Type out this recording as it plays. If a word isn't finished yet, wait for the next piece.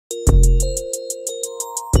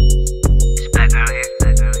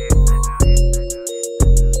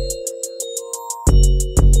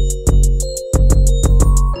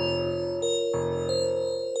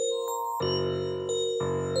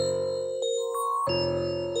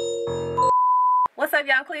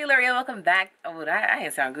y'all? Kahleia, welcome back. Oh, I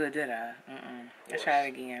didn't sound good, did I? Let's try it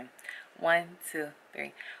again. 1, 2,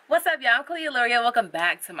 3. What's up, y'all? Kahleia, welcome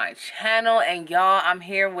back to my channel. And y'all, I'm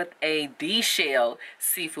here with a deshelled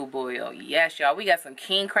seafood boil. Yes, y'all, we got some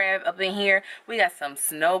king crab up in here. We got some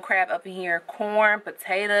snow crab up in here, corn,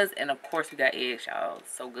 potatoes, and of course we got eggs, y'all.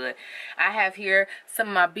 So good. I have here some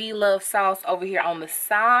of my beloved sauce over here on the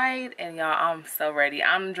side. And y'all, I'm so ready.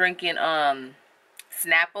 I'm drinking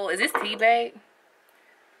Snapple. Is this tea, babe?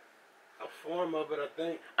 A form of it, I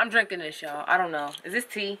think. I'm drinking this, y'all. I don't know. Is this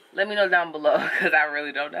tea? Let me know down below, because I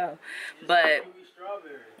really don't know. But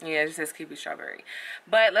yeah, it just says kiwi strawberry.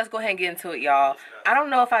 But let's go ahead and get into it, y'all. I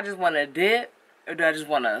don't know if I just want to dip or do I just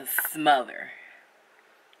want to smother.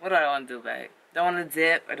 What do I want to do, babe? Do I want to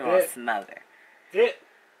dip or do I want to smother? Dip.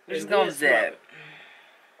 We're just going to dip.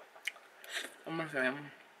 I'm going to say,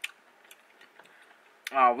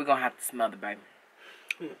 oh, we're going to have to smother, baby.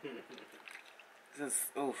 Just,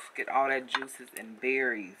 oof, get all that juices and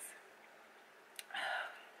berries.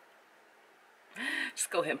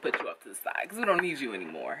 Just go ahead and put you up to the side because we don't need you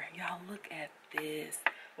anymore. Y'all, look at this.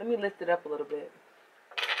 Let me lift it up a little bit.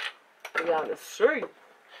 So y'all can see.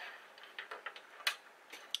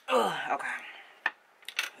 Ugh, okay.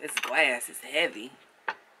 This glass is heavy.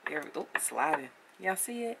 There we go. Oh, it's sliding. Y'all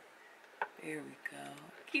see it? There we go.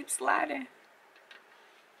 Keep sliding.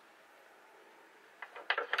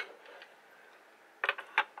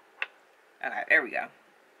 Okay, there we go.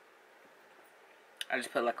 I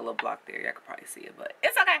just put like a little block there. Y'all can probably see it, but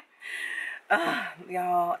it's okay.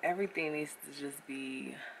 Y'all, everything needs to just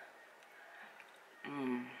be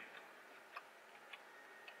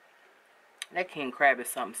that king crab is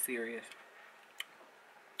something serious.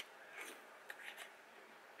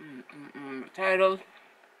 Potatoes.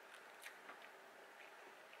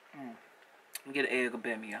 Get an egg up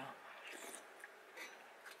in me, y'all.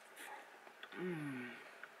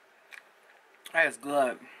 That's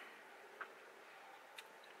good.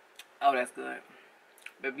 Oh, that's good.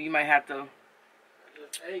 Baby, you might have to.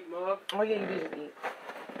 Just ate, Mom. Oh, yeah, you did just eat.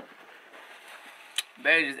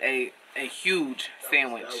 Baby just ate a huge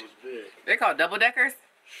sandwich. That was big. They call double deckers?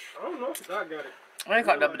 I don't know. I got it. They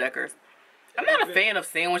call double deckers. I'm not a fan of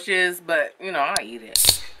sandwiches, but, you know, I eat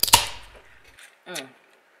it.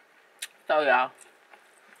 So, y'all.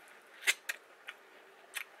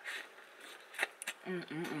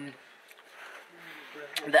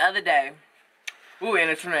 The other day, we were in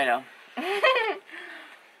a tornado. It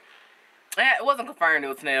wasn't confirmed it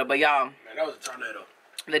was a tornado, but y'all. Man, that was a tornado.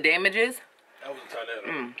 The damages. That was a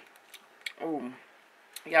tornado. Ooh.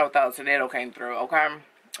 Y'all thought a tornado came through, okay?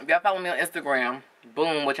 If y'all follow me on Instagram,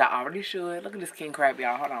 boom, which I already should. Look at this king crab,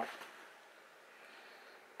 y'all. Hold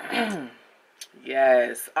on.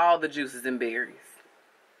 Yes, all the juices and berries.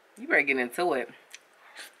 You better get into it.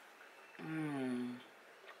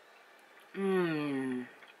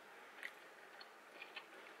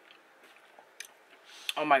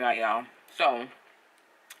 Oh my god, y'all. So,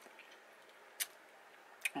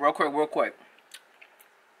 real quick.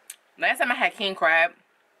 Last time I had king crab,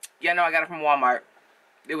 y'all know I got it from Walmart.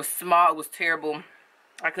 It was small, it was terrible.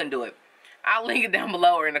 I couldn't do it. I'll link it down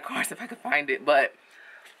below or in the cards if I can find it, but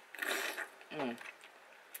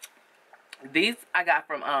these I got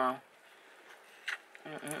from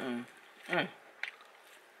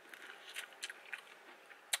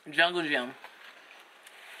Jungle Gym.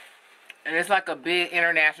 And it's like a big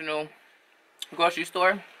international grocery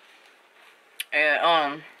store.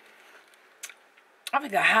 And I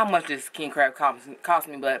forgot how much this king crab cost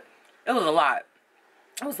me, but it was a lot.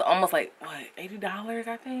 It was almost like, what, $80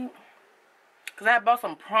 I think? Because I bought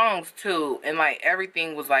some prongs too, and like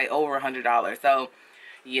everything was like over $100. So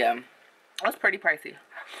yeah, that's pretty pricey.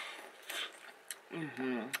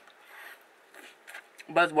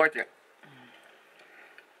 But it's worth it.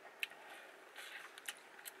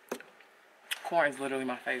 Corn is literally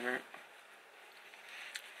my favorite.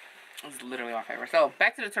 It's literally my favorite. So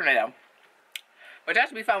back to the tornado, which I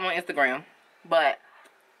should be following on Instagram, but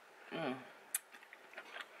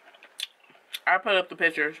I put up the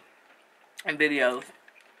pictures and videos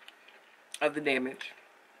of the damage.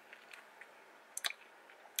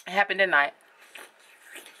 It happened at night.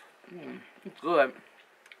 It's good.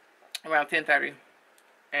 Around 10:30,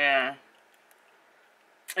 and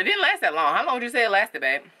it didn't last that long. How long would you say it lasted,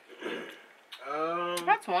 babe?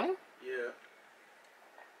 About 20. Yeah.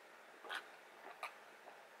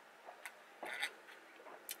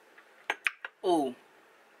 Ooh.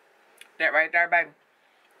 That right there, baby.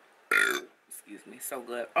 Excuse me. So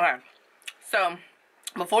good. Okay. So,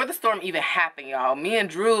 before the storm even happened, y'all, me and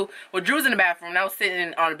Drew, well, Drew's in the bathroom, and I was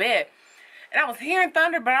sitting on the bed, and I was hearing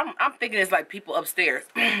thunder, but I'm thinking it's like people upstairs.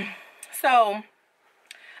 So,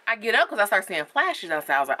 I get up because I start seeing flashes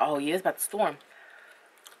outside. I was like, oh yeah, it's about to storm.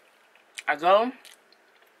 I go,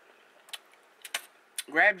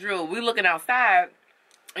 grab Drew. We looking outside,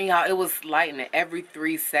 and y'all, it was lightning every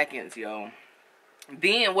 3 seconds, yo.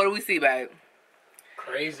 Then what do we see, babe?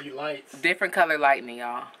 Crazy lights. Different color lightning,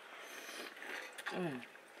 y'all.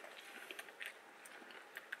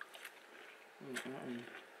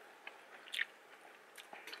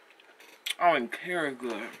 Oh, and carry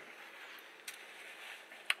good.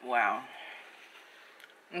 Wow.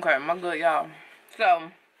 Okay, my good, y'all. So,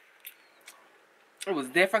 it was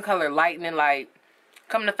different color lightning. Like,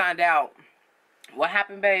 come to find out, what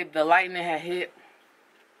happened, babe? The lightning had hit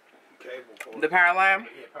the power line.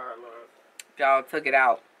 Yeah, power line. Y'all took it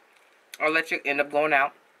out. Electric ended up going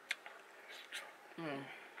out.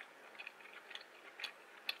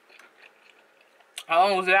 How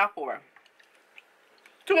long was it out for?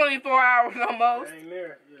 24 hours almost. Dang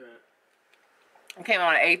there, yeah. It came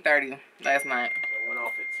on at 8:30 last night. It went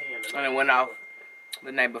off at 10. And it went off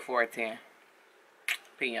the night before at 10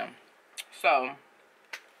 p.m. So,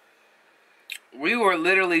 we were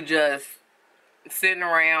literally just sitting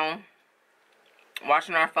around,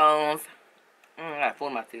 watching our phones. I got food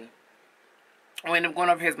in my teeth. We ended up going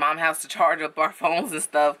over to his mom's house to charge up our phones and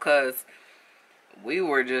stuff because we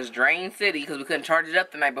were just drained city because we couldn't charge it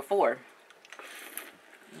up the night before.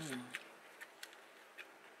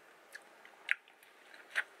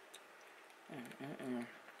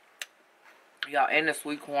 Y'all, and the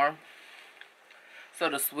sweet corn. So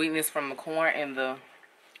the sweetness from the corn and the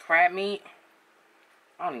crab meat,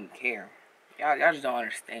 I don't even care. Y'all just don't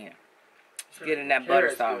understand. Just getting that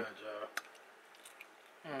butter sauce.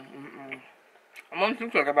 I'm going to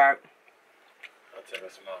talk about. I'll take a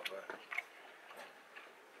small bite.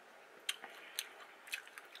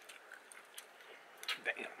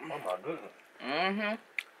 Damn. Oh my goodness. Man.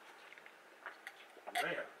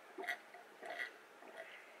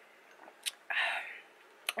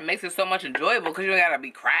 It makes it so much enjoyable because you don't gotta be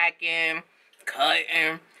cracking,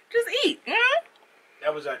 cutting. Just eat, you know?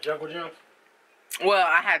 That was at Jungle Jump? Well,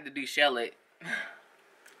 I had to deshell it.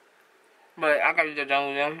 But I got to the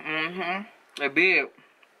Jungle Jump. They're big.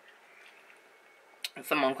 And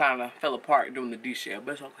some of them kind of fell apart during the deshell,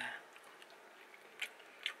 but it's okay.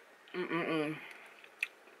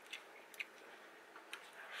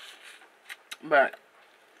 But,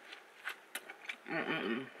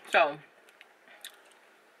 so,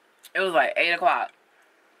 it was like 8 o'clock.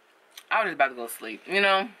 I was just about to go to sleep, you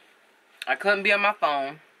know? I couldn't be on my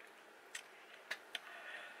phone.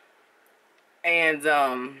 And,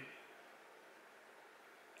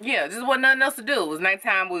 yeah, just wasn't nothing else to do. It was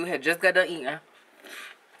nighttime. We had just got done eating.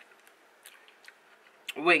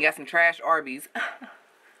 We went and got some trash Arby's.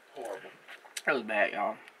 Horrible. That was bad,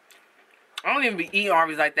 y'all. I don't even be eating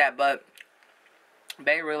Arby's like that, but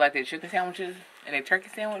they really like their chicken sandwiches and their turkey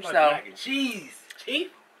sandwich. Like so mac and cheese.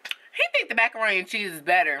 Cheap? He think the macaroni and cheese is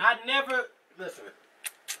better. I never, listen,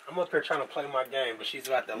 I'm up here trying to play my game, but she's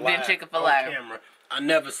about to lie on Chick-fil-A. camera. I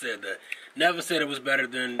never said that. Never said it was better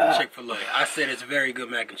than Chick-fil-A. I said it's very good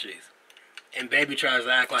mac and cheese. And baby tries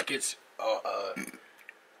to act like it's a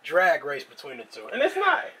drag race between the two. And it's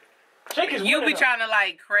not. Chicken's You be trying to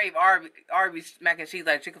like crave Arby's mac and cheese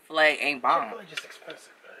like Chick-fil-A ain't bomb. Chick-fil-A just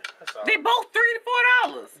expensive, man. That's all. They both $3 to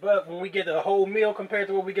 $4. But when we get the whole meal compared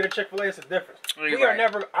to what we get at Chick-fil-A, it's a difference. Oh, you're right.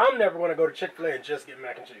 I'm never going to go to Chick-fil-A and just get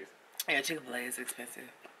mac and cheese. Yeah, Chick-fil-A is expensive.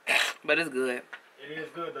 But it's good. It is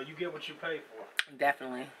good, though. You get what you pay for.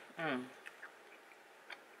 Definitely.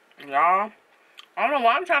 Y'all, I don't know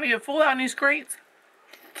why I'm trying to get full out in these streets.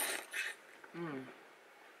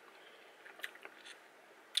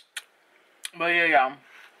 But yeah, y'all.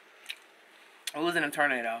 It was in a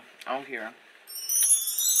tornado. I don't care.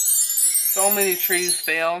 So many trees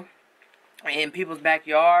fell in people's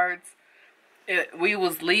backyards. We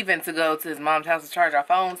was leaving to go to his mom's house to charge our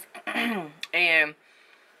phones. And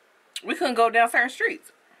we couldn't go down certain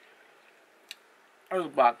streets. It was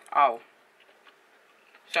blocked off.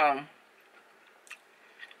 So,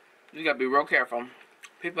 you gotta be real careful.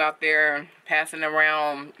 People out there passing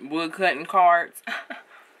around wood cutting carts.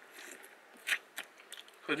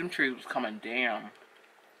 Cause them trees was coming down.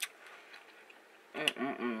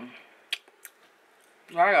 I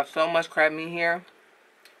got so much crab meat here.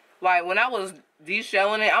 Like, when I was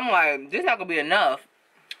deshelling it, I'm like, this not gonna be enough.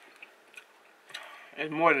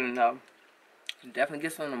 It's more than enough. Definitely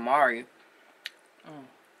get some tamari.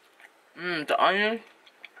 The onion.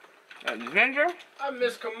 The ginger. I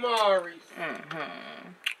miss Kamari's.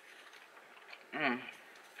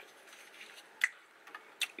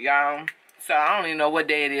 Y'all, so I don't even know what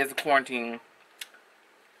day it is of quarantine.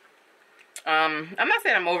 I'm not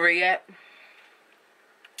saying I'm over it yet.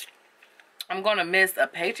 I'm gonna miss a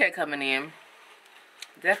paycheck coming in.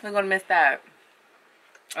 Definitely gonna miss that.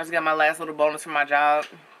 I just got my last little bonus from my job.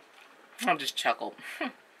 I just chuckled.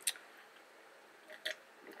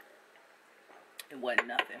 It wasn't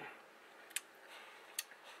nothing.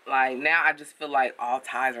 Like, now I just feel like all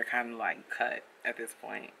ties are kind of like cut at this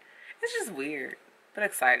point. It's just weird, but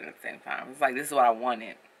exciting at the same time. It's like, this is what I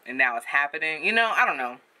wanted, and now it's happening. You know, I don't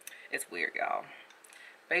know. It's weird, y'all.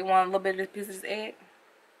 But you want a little bit of this piece of this egg?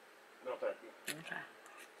 No, thank you. Okay.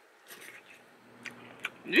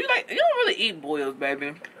 You don't really eat boils, baby.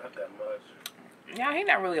 Not that much. Yeah, he's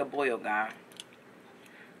not really a boil guy.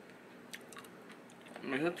 I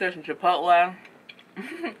mean, he'll touch some Chipotle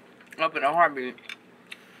up in a heartbeat.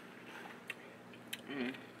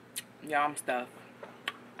 Yum stuff.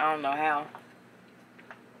 I don't know how.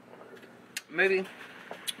 Maybe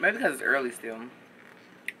because it's early still.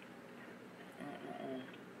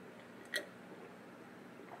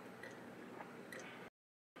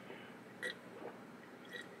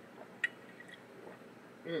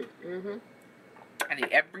 I need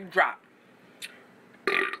every drop.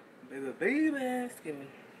 Baby, excuse me.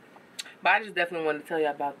 But I just definitely wanted to tell you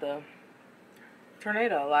about the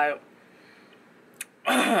tornado. Like,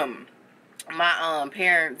 my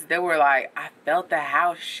parents, they were like, I felt the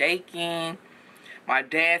house shaking. My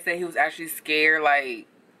dad said he was actually scared. Like,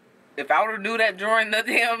 if I would have knew that during the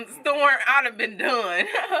damn storm, I'd have been done.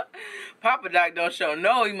 Papa Doc don't show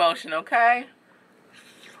no emotion, okay?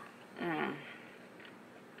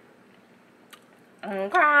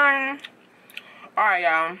 Okay. Alright,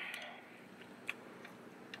 y'all.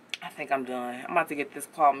 I think I'm done. I'm about to get this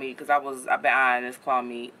claw meat because I've been eyeing this claw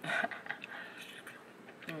meat.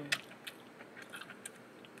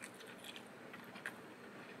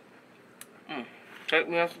 Take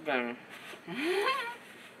me up again.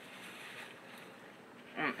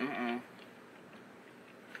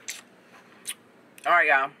 Alright,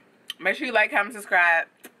 y'all. Make sure you like, comment, subscribe.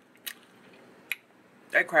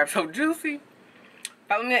 That crab's so juicy.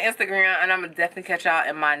 Follow me on Instagram, and I'm gonna definitely catch y'all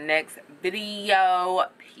in my next video.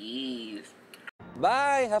 Peace.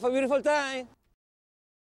 Bye. Have a beautiful time.